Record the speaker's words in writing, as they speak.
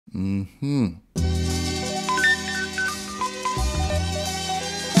Mmhmm.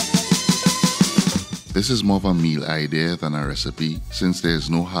 This is more of a meal idea than a recipe, since there is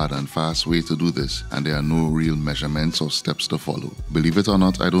no hard and fast way to do this and there are no real measurements or steps to follow. Believe it or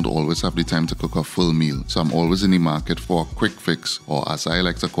not, I don't always have the time to cook a full meal, so I'm always in the market for a quick fix, or as I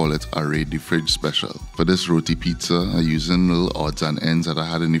like to call it, a ready fridge special. For this roti pizza, I'm using little odds and ends that I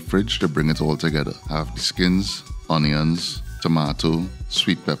had in the fridge to bring it all together. I have the skins, onions, tomato,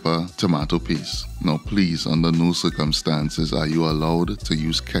 sweet pepper, tomato paste. Now please, under no circumstances are you allowed to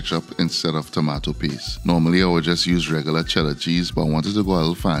use ketchup instead of tomato paste. Normally I would just use regular cheddar cheese, but I wanted to go a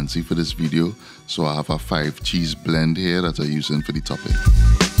little fancy for this video, so I have a 5 cheese blend here that I'm using for the topping.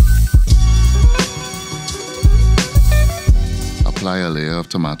 Apply a layer of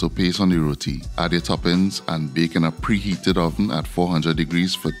tomato paste on the roti, add your toppings and bake in a preheated oven at 400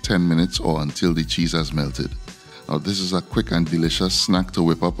 degrees for 10 minutes or until the cheese has melted. Now this is a quick and delicious snack to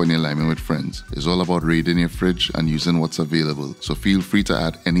whip up when you're liming with friends. It's all about raiding your fridge and using what's available, so feel free to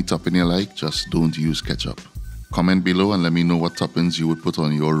add any topping you like, just don't use ketchup. Comment below and let me know what toppings you would put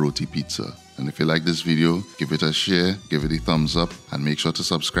on your roti pizza. And if you like this video, give it a share, give it a thumbs up, and make sure to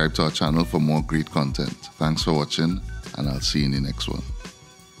subscribe to our channel for more great content. Thanks for watching, and I'll see you in the next one.